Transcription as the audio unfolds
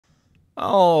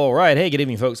All right. Hey, good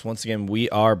evening, folks. Once again, we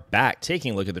are back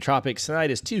taking a look at the tropics. Tonight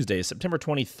is Tuesday, September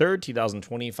 23rd,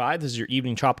 2025. This is your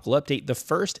evening tropical update, the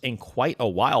first in quite a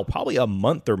while, probably a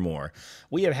month or more.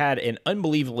 We have had an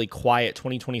unbelievably quiet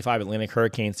 2025 Atlantic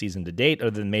hurricane season to date,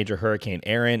 other than Major Hurricane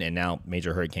Aaron and now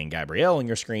Major Hurricane Gabrielle on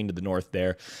your screen to the north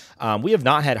there. We have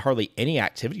not had hardly any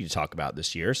activity to talk about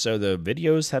this year, so the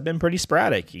videos have been pretty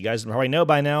sporadic. You guys probably know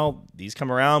by now, these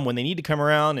come around when they need to come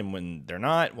around, and when they're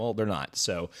not, well, they're not.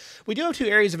 So we do have two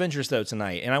areas of interest, though,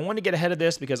 tonight, and I want to get ahead of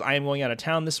this because I am going out of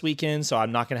town this weekend, so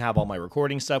I'm not going to have all my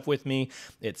recording stuff with me.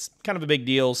 It's kind of a big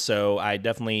deal, so I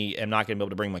definitely am not going to be able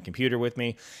to bring my computer with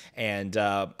me, and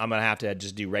I'm going to have to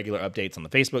just do regular updates on the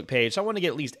Facebook page. So I want to get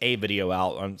at least a video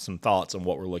out on some thoughts on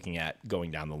what we're looking at going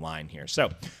down the line here.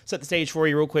 So set the stage for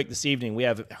you real quick this evening. We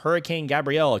have Hurricane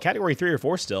Gabrielle, Category 3 or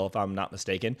 4 still, if I'm not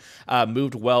mistaken,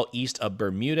 moved well east of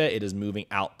Bermuda. It is moving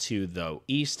out to the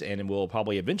east, and it will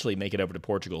probably eventually make it over to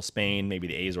Portugal, Spain, maybe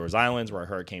the Azores Islands, where a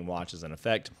hurricane watch is in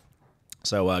effect.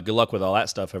 So good luck with all that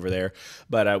stuff over there.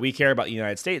 But we care about the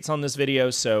United States on this video,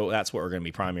 so that's what we're going to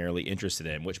be primarily interested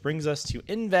in, which brings us to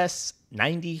Invest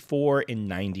 94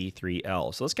 and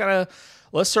 93L. So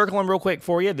let's circle them real quick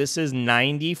for you. This is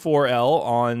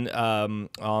 94L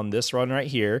on this run right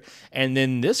here, and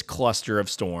then this cluster of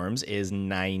storms is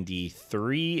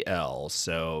 93L.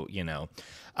 So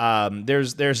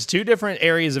there's two different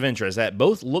areas of interest that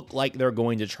both look like they're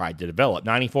going to try to develop.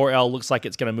 94L looks like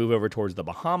it's going to move over towards the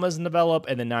Bahamas and develop,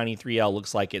 and then 93L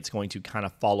looks like it's going to kind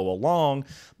of follow along,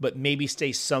 but maybe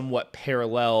stay somewhat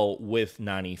parallel with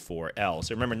 94L.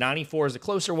 So remember, 94 is the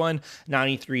closer one,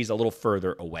 93 is a little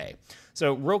further away.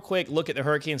 So real quick, look at the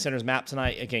Hurricane Center's map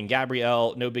tonight. Again,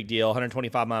 Gabrielle, no big deal,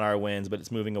 125-mile-an-hour winds, but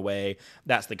it's moving away.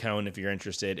 That's the cone if you're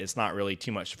interested. It's not really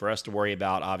too much for us to worry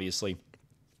about, obviously.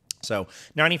 So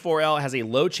 94L has a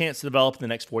low chance to develop in the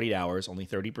next 48 hours, only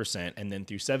 30%, and then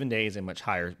through 7 days, a much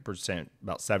higher percent,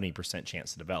 about 70%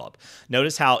 chance to develop.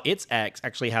 Notice how its X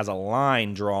actually has a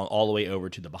line drawn all the way over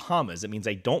to the Bahamas. It means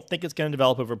I don't think it's going to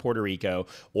develop over Puerto Rico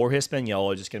or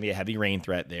Hispaniola, just going to be a heavy rain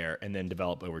threat there, and then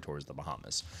develop over towards the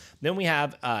Bahamas. Then we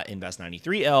have Invest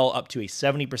 93L up to a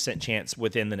 70% chance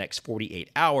within the next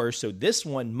 48 hours. So this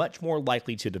one much more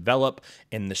likely to develop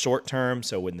in the short term,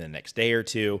 so within the next day or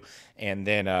two, and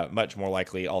then much more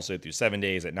likely also through 7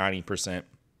 days at 90%.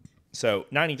 So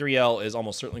 93L is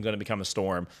almost certainly going to become a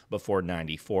storm before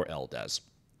 94L does.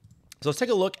 So let's take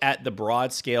a look at the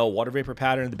broad scale water vapor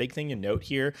pattern. The big thing to note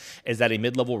here is that a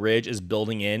mid-level ridge is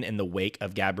building in the wake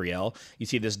of Gabrielle. You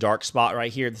see this dark spot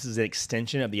right here. This is an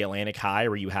extension of the Atlantic high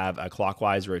where you have a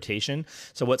clockwise rotation.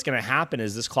 So what's going to happen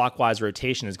is this clockwise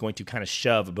rotation is going to kind of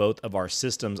shove both of our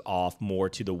systems off more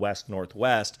to the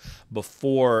west-northwest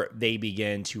before they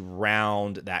begin to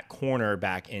round that corner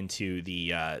back into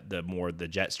the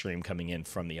jet stream coming in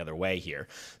from the other way here.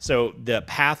 So the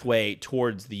pathway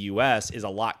towards the U.S. is a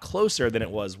lot closer than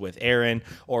it was with Aaron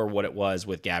or what it was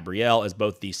with Gabrielle, as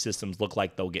both these systems look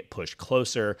like they'll get pushed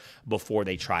closer before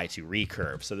they try to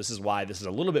recurve. So this is why this is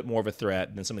a little bit more of a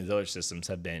threat than some of these other systems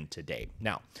have been to date.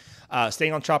 Now,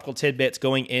 staying on tropical tidbits,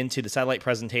 going into the satellite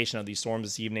presentation of these storms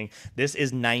this evening, this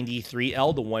is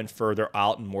 93L, the one further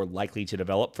out and more likely to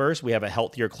develop first. We have a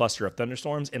healthier cluster of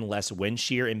thunderstorms and less wind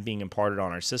shear and being imparted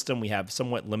on our system. We have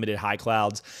somewhat limited high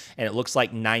clouds, and it looks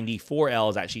like 94L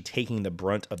is actually taking the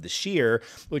brunt of the shear,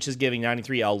 which is giving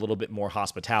 93L a little bit more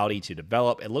hospitality to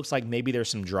develop. It looks like maybe there's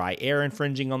some dry air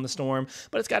infringing on the storm,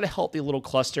 but it's got a healthy little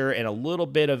cluster and a little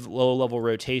bit of low-level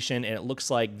rotation, and it looks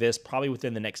like this probably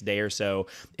within the next day or so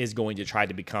is going to try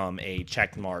to become a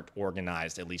check-marked,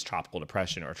 organized, at least tropical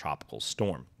depression or tropical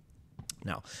storm.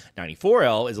 Now,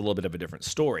 94L is a little bit of a different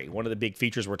story. One of the big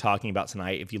features we're talking about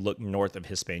tonight, if you look north of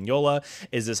Hispaniola,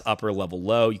 is this upper level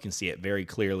low. You can see it very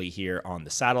clearly here on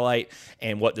the satellite.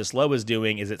 And what this low is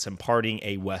doing is it's imparting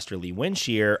a westerly wind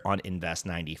shear on Invest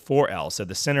 94L. So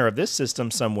the center of this system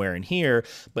somewhere in here,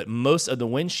 but most of the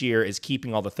wind shear is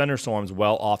keeping all the thunderstorms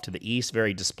well off to the east,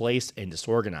 very displaced and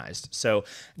disorganized. So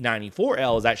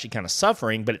 94L is actually kind of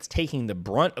suffering, but it's taking the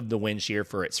brunt of the wind shear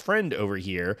for its friend over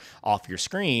here off your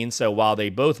screen. So while they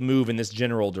both move in this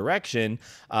general direction,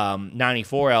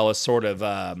 94L is sort of,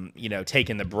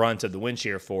 taking the brunt of the wind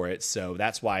shear for it. So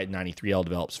that's why 93L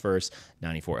develops first,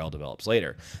 94L develops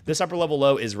later. This upper level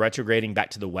low is retrograding back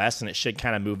to the west, and it should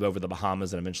kind of move over the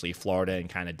Bahamas and eventually Florida and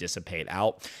kind of dissipate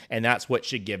out. And that's what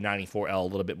should give 94L a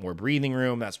little bit more breathing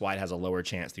room. That's why it has a lower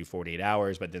chance through 48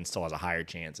 hours, but then still has a higher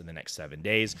chance in the next 7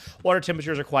 days. Water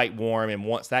temperatures are quite warm, and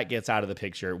once that gets out of the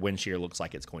picture, wind shear looks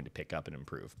like it's going to pick up and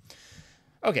improve.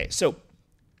 Okay, so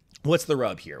what's the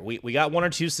rub here? We got one or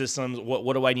two systems.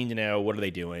 What do I need to know? What are they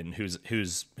doing?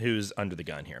 Who's under the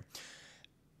gun here?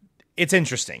 it's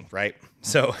interesting, right?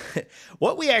 So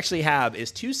what we actually have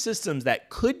is two systems that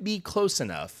could be close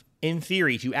enough in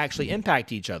theory to actually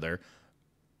impact each other,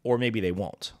 or maybe they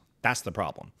won't. That's the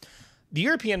problem. The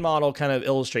European model kind of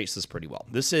illustrates this pretty well.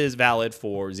 This is valid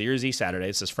for 0Z Saturday.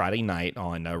 This is Friday night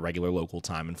on regular local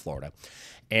time in Florida.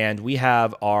 And we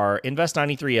have our Invest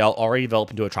 93L already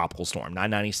developed into a tropical storm,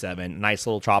 997, nice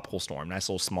little tropical storm, nice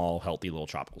little small, healthy little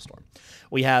tropical storm.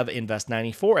 We have Invest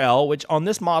 94L, which on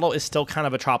this model is still kind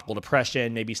of a tropical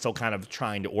depression, maybe still kind of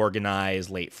trying to organize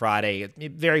late Friday.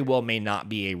 It very well may not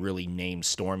be a really named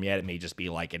storm yet. It may just be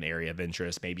like an area of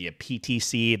interest, maybe a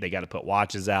PTC. They got to put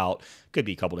watches out. Could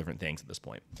be a couple different things at this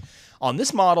point. On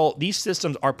this model, these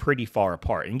systems are pretty far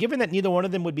apart. And given that neither one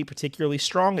of them would be particularly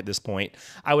strong at this point,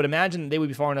 I would imagine that they would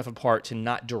be far enough apart to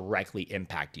not directly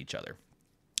impact each other.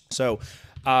 So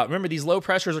remember, these low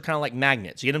pressures are kind of like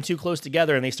magnets. You get them too close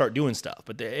together and they start doing stuff.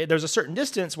 But there's a certain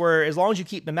distance where as long as you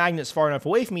keep the magnets far enough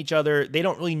away from each other, they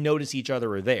don't really notice each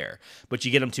other are there. But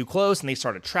you get them too close and they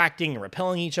start attracting and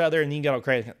repelling each other, and then you got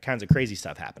all kinds of crazy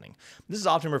stuff happening. This is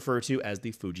often referred to as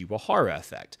the Fujiwara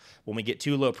effect. When we get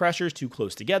two low pressures too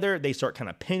close together, they start kind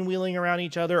of pinwheeling around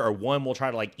each other, or one will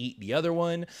try to like eat the other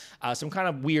one. Some kind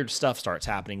of weird stuff starts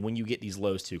happening when you get these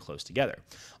lows too close together.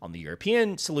 On the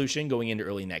European solution going into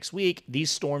early next week,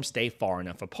 these storms stay far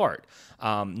enough apart.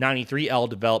 93L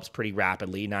develops pretty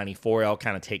rapidly. 94L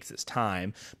kind of takes its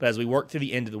time. But as we work through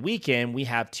the end of the weekend, we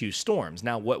have two storms.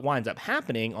 Now, what winds up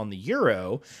happening on the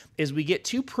Euro is we get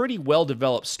two pretty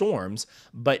well-developed storms,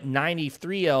 but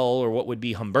 93L, or what would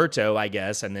be Humberto, I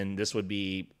guess, and then this would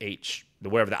be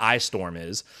whatever the I storm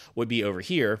is, would be over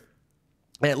here.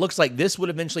 And it looks like this would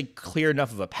eventually clear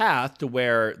enough of a path to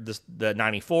where the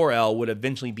 94L would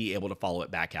eventually be able to follow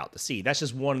it back out to sea. That's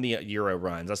just one of the Euro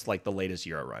runs. That's like the latest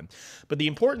Euro run. But the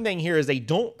important thing here is they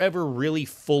don't ever really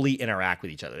fully interact with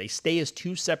each other. They stay as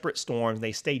two separate storms.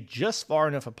 They stay just far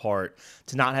enough apart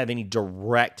to not have any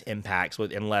direct impacts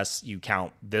unless you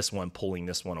count this one pulling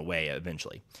this one away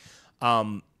eventually.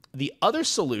 The other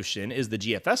solution is the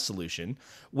GFS solution,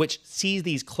 which sees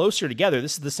these closer together.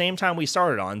 This is the same time we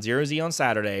started on, 0Z on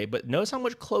Saturday, but notice how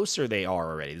much closer they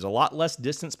are already. There's a lot less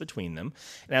distance between them.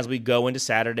 And as we go into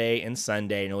Saturday and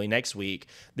Sunday and early next week,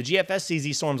 the GFS sees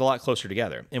these storms a lot closer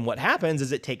together. And what happens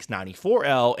is it takes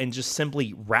 94L and just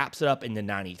simply wraps it up into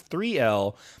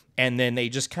 93L, and then they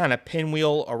just kind of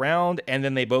pinwheel around, and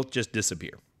then they both just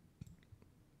disappear.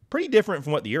 Pretty different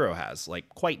from what the Euro has, like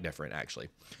quite different, actually.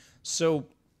 So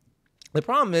the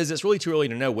problem is it's really too early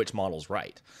to know which model's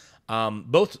right.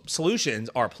 Both solutions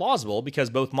are plausible because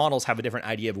both models have a different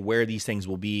idea of where these things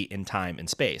will be in time and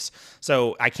space.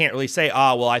 So I can't really say,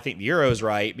 well, I think the Euro's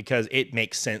right because it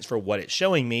makes sense for what it's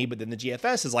showing me. But then the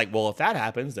GFS is like, well, if that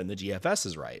happens, then the GFS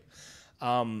is right.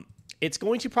 It's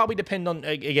going to probably depend on,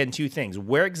 again, two things: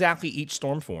 where exactly each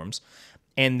storm forms,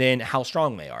 and then how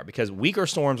strong they are, because weaker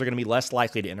storms are going to be less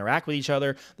likely to interact with each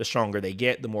other. The stronger they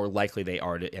get, the more likely they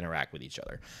are to interact with each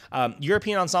other.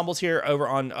 European ensembles here over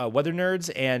on Weather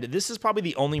Nerds, and this is probably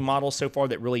the only model so far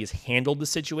that really has handled the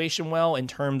situation well in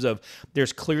terms of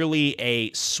there's clearly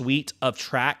a suite of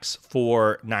tracks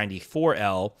for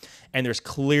 94L, and there's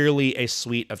clearly a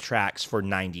suite of tracks for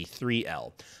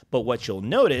 93L. But what you'll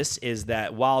notice is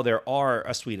that while there are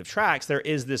a suite of tracks, there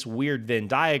is this weird Venn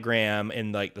diagram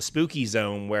in like the spooky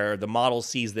zone where the model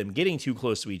sees them getting too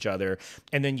close to each other,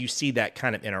 and then you see that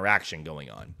kind of interaction going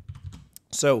on.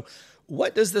 So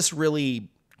what does this really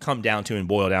come down to and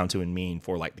boil down to and mean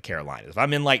for like the Carolinas? If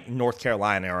I'm in like North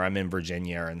Carolina, or I'm in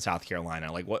Virginia or in South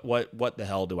Carolina, like what the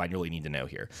hell do I really need to know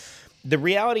here? The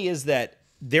reality is that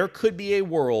there could be a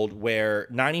world where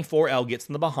 94L gets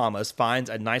in the Bahamas, finds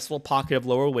a nice little pocket of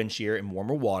lower wind shear and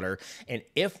warmer water, and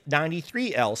if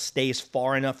 93L stays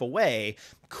far enough away,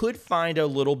 could find a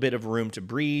little bit of room to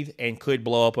breathe and could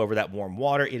blow up over that warm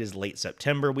water. It is late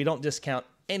September. We don't discount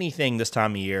anything this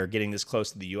time of year getting this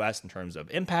close to the U.S. in terms of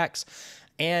impacts,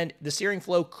 and the steering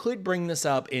flow could bring this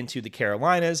up into the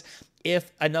Carolinas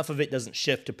if enough of it doesn't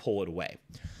shift to pull it away.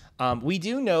 We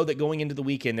do know that going into the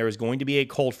weekend, there is going to be a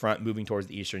cold front moving towards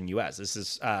the eastern U.S. This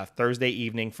is Thursday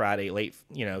evening, Friday, late,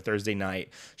 Thursday night,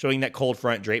 showing that cold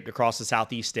front draped across the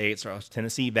southeast states, or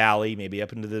Tennessee Valley, maybe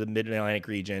up into the mid-Atlantic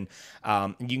region.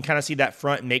 You can kind of see that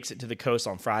front makes it to the coast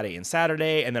on Friday and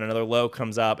Saturday, and then another low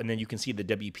comes up, and then you can see the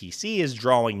WPC is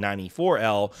drawing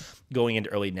 94L going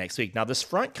into early next week. Now, this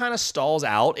front kind of stalls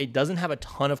out. It doesn't have a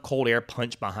ton of cold air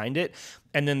punch behind it,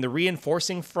 and then the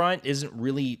reinforcing front isn't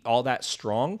really all that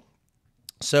strong.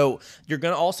 So you're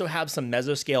going to also have some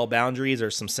mesoscale boundaries or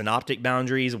some synoptic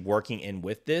boundaries working in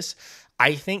with this.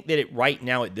 I think that right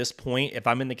now at this point, if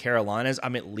I'm in the Carolinas,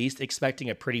 I'm at least expecting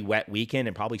a pretty wet weekend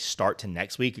and probably start to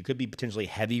next week. It could be potentially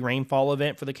heavy rainfall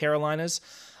event for the Carolinas.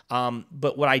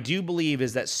 But what I do believe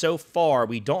is that so far,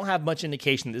 we don't have much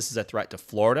indication that this is a threat to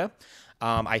Florida.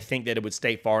 I think that it would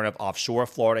stay far enough offshore of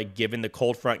Florida, given the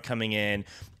cold front coming in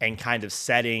and kind of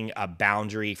setting a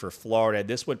boundary for Florida.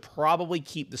 This would probably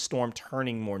keep the storm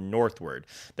turning more northward.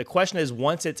 The question is,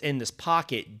 once it's in this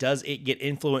pocket, does it get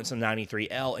influence on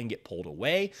 93L and get pulled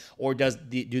away? Or do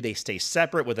they stay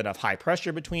separate with enough high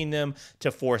pressure between them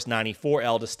to force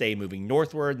 94L to stay moving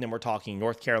northward? And then we're talking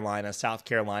North Carolina, South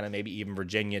Carolina, maybe even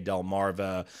Virginia,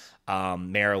 Delmarva,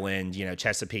 Maryland,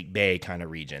 Chesapeake Bay kind of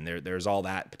region. There's all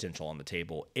that potential on the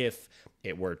table if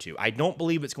it were to. I don't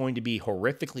believe it's going to be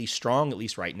horrifically strong, at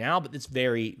least right now, but it's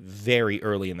very, very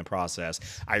early in the process.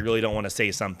 I really don't want to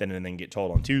say something and then get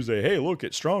told on Tuesday, hey, look,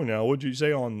 it's strong now. What'd you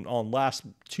say on last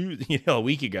Tuesday, a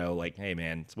week ago? Like, hey,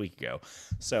 man, it's a week ago.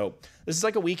 So this is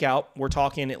like a week out. We're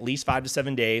talking at least 5 to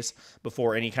 7 days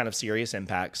before any kind of serious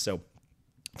impacts. So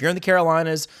if you're in the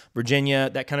Carolinas, Virginia,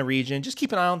 that kind of region, just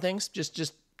keep an eye on things.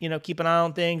 Just keep an eye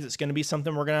on things. It's going to be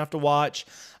something we're going to have to watch.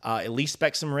 At least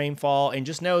expect some rainfall. And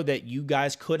just know that you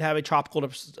guys could have a tropical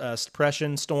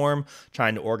depression storm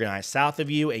trying to organize south of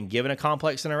you. And given a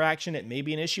complex interaction, it may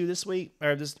be an issue this week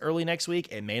or this early next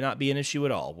week. It may not be an issue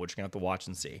at all. We're just going to have to watch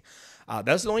and see.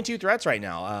 Those are the only 2 threats right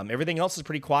now. Everything else is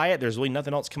pretty quiet. There's really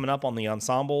nothing else coming up on the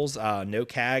ensembles. No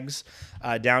CAGs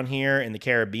down here in the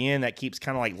Caribbean. That keeps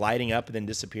kind of like lighting up and then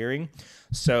disappearing.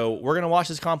 So we're going to watch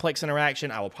this complex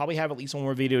interaction. I will probably have at least one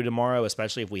more video tomorrow,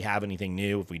 especially if we have anything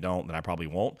new. If we don't, then I probably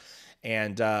won't.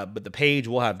 And but the page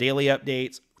will have daily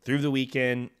updates through the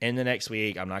weekend and the next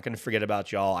week. I'm not going to forget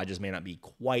about y'all. I just may not be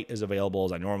quite as available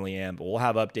as I normally am, but we'll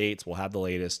have updates. We'll have the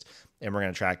latest, and we're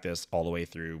going to track this all the way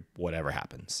through whatever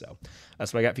happens. So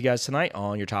that's what I got for you guys tonight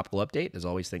on your topical update. As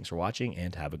always, thanks for watching,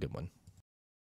 and have a good one.